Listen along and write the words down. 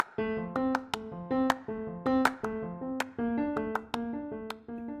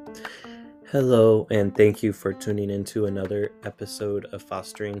Hello, and thank you for tuning into another episode of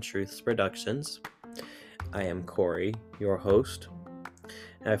Fostering Truths Productions. I am Corey, your host.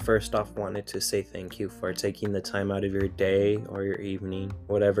 I first off wanted to say thank you for taking the time out of your day or your evening,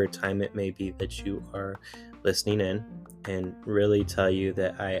 whatever time it may be that you are listening in, and really tell you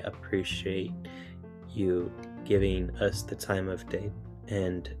that I appreciate you giving us the time of day.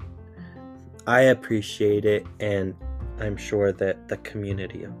 And I appreciate it, and I'm sure that the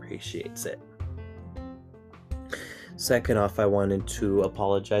community appreciates it. Second off, I wanted to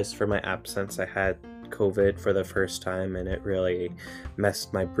apologize for my absence. I had COVID for the first time and it really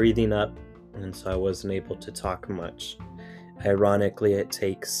messed my breathing up, and so I wasn't able to talk much. Ironically, it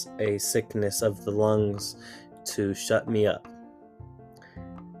takes a sickness of the lungs to shut me up.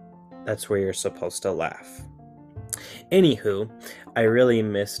 That's where you're supposed to laugh. Anywho, I really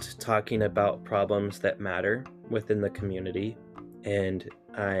missed talking about problems that matter within the community, and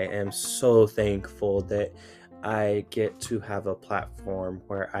I am so thankful that I get to have a platform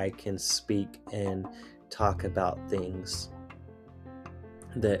where I can speak and talk about things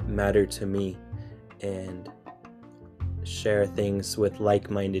that matter to me and share things with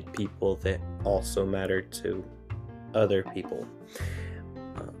like-minded people that also matter to other people.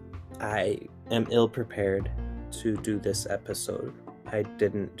 I am ill-prepared to do this episode. I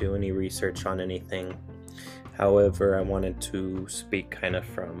didn't do any research on anything. However, I wanted to speak kind of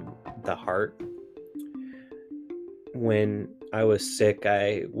from the heart. When I was sick,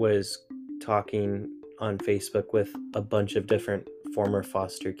 I was talking on Facebook with a bunch of different former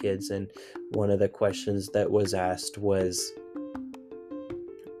foster kids, and one of the questions that was asked was,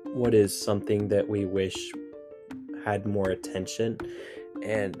 what is something that we wish had more attention?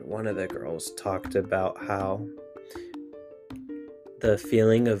 And one of the girls talked about how the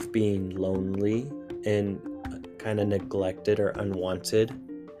feeling of being lonely and kind of neglected or unwanted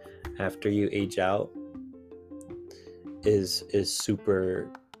after you age out is super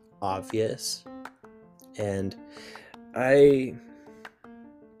obvious. And I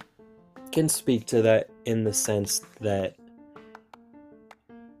can speak to that in the sense that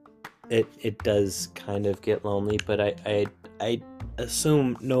it does kind of get lonely, but I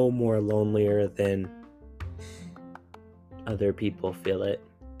assume no more lonelier than other people feel it.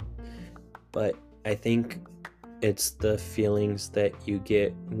 But I think it's the feelings that you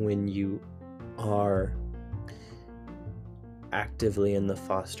get when you are actively in the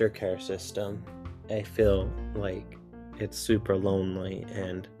foster care system. I feel like it's super lonely,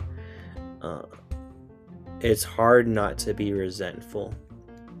 and it's hard not to be resentful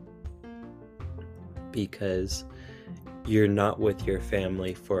because you're not with your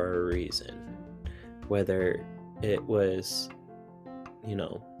family for a reason, whether it was,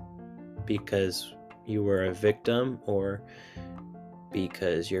 because you were a victim or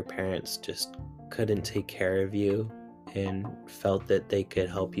because your parents just couldn't take care of you and felt that they could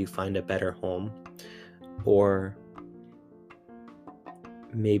help you find a better home, or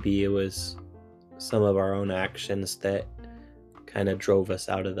maybe it was some of our own actions that kind of drove us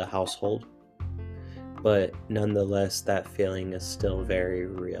out of the household. But nonetheless, that feeling is still very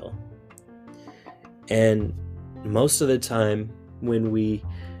real. And most of the time when we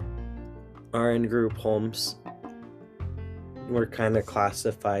are in group homes, we're kind of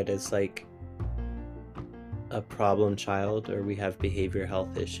classified as like a problem child, or we have behavioral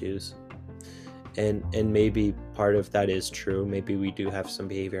health issues. And maybe part of that is true. Maybe we do have some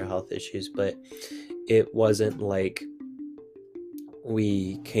behavioral health issues, but it wasn't like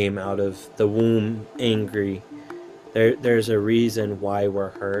we came out of the womb angry. There's a reason why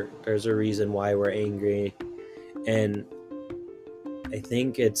we're hurt. There's a reason why we're angry. And I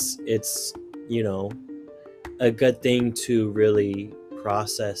think it's a good thing to really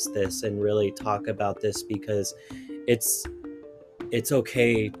process this and really talk about this, because it's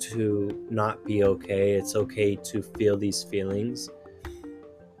okay to not be okay. It's okay to feel these feelings.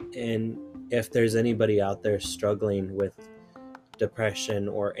 And if there's anybody out there struggling with depression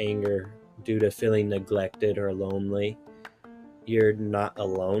or anger due to feeling neglected or lonely, you're not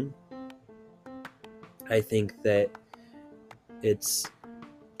alone. I think that it's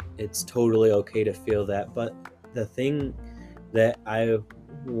totally okay to feel that. But the thing that I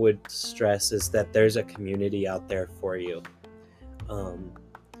would stress is that there's a community out there for you.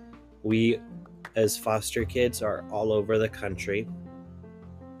 We as foster kids are all over the country,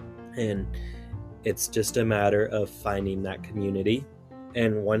 and it's just a matter of finding that community.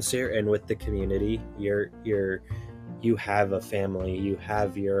 And once you're in with the community, you have a family. You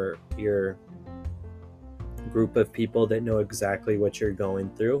have your group of people that know exactly what you're going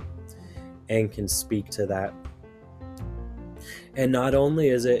through and can speak to that And not only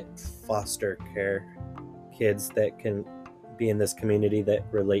is it foster care kids that can be in this community that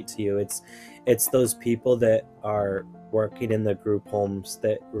relate to you, it's those people that are working in the group homes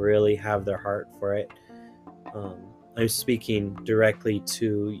that really have their heart for it. I'm speaking directly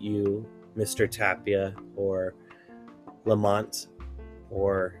to you, Mr. Tapia, or Lamont,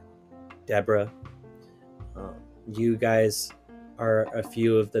 or Deborah. You guys are a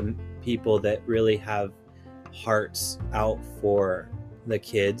few of the people that really have hearts out for the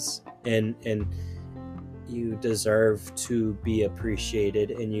kids, and you deserve to be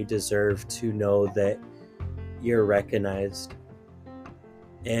appreciated, and you deserve to know that you're recognized.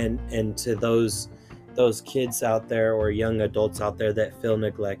 And to those kids out there or young adults out there that feel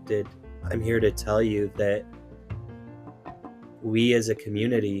neglected, I'm here to tell you that we as a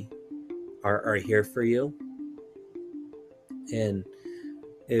community are here for you. And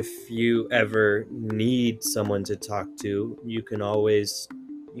if you ever need someone to talk to, you can always,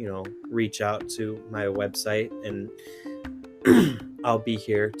 reach out to my website, and I'll be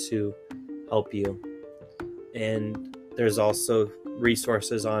here to help you. And there's also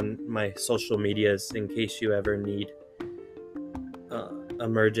resources on my social medias in case you ever need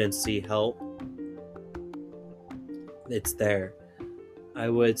emergency help. It's there. I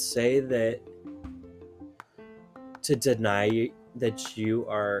would say that to deny that you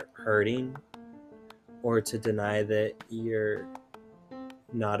are hurting, or to deny that you're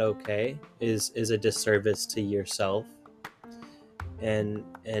not okay, is a disservice to yourself. And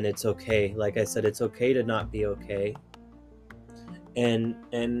it's okay. Like I said, it's okay to not be okay. And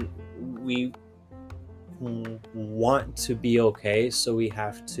we want to be okay, so we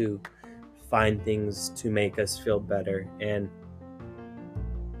have to find things to make us feel better. And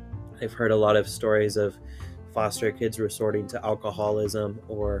I've heard a lot of stories of foster kids resorting to alcoholism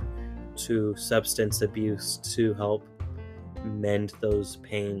or to substance abuse to help mend those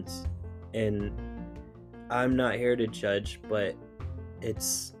pains. And I'm not here to judge, but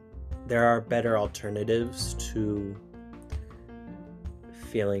there are better alternatives to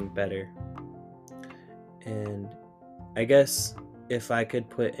feeling better. And I guess if I could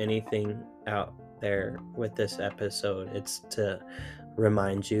put anything out there with this episode, it's to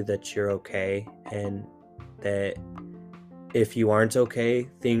remind you that you're okay, and that if you aren't okay,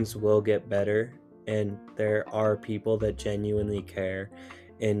 things will get better. And there are people that genuinely care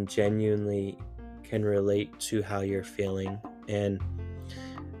and genuinely can relate to how you're feeling. And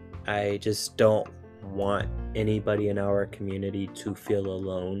I just don't want anybody in our community to feel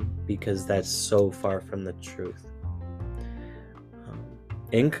alone, because that's so far from the truth.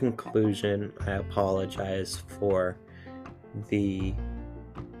 In conclusion, I apologize for the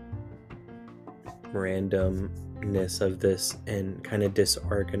randomness of this and kind of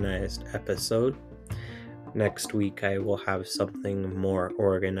disorganized episode. Next week I will have something more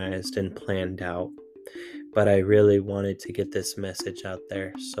organized and planned out, but I really wanted to get this message out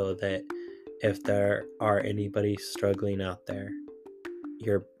there so that if there are anybody struggling out there,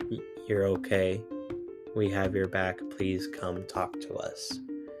 you're okay. We have your back. Please come talk to us.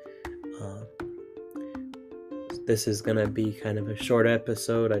 This is gonna be kind of a short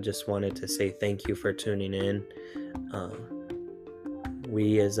episode. I just wanted to say thank you for tuning in.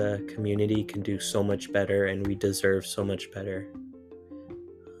 We as a community can do so much better, and we deserve so much better.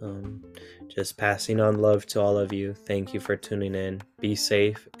 Just passing on love to all of you. Thank you for tuning in. Be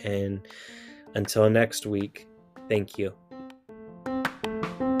safe, and until next week, thank you.